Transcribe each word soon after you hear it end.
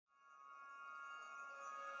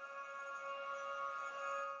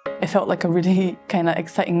It felt like a really kind of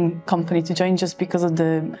exciting company to join just because of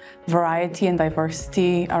the variety and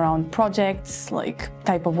diversity around projects, like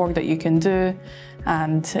type of work that you can do.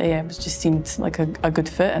 And yeah, it just seemed like a good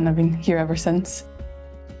fit, and I've been here ever since.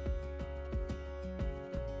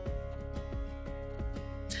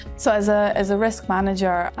 So as a risk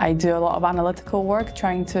manager, I do a lot of analytical work,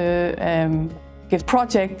 trying to give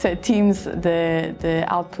project teams the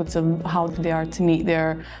outputs of how they are to meet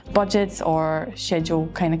their budgets or schedule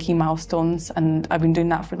kind of key milestones. And I've been doing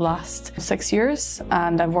that for the last 6 years.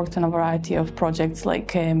 And I've worked on a variety of projects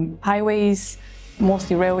like highways,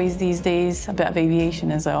 mostly railways these days, a bit of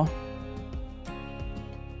aviation as well.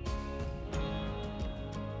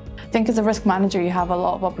 I think as a risk manager, you have a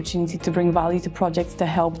lot of opportunity to bring value to projects to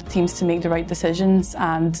help teams to make the right decisions,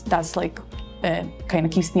 and that's like kind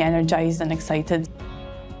of keeps me energized and excited.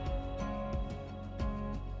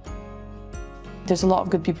 There's a lot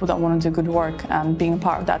of good people that want to do good work, and being a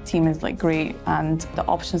part of that team is like great, and the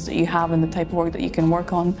options that you have and the type of work that you can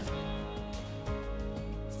work on.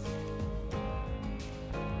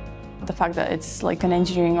 The fact that it's like an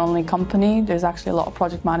engineering-only company, there's actually a lot of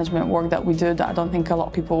project management work that we do that I don't think a lot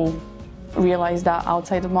of people realise that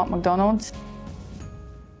outside of Mott MacDonald.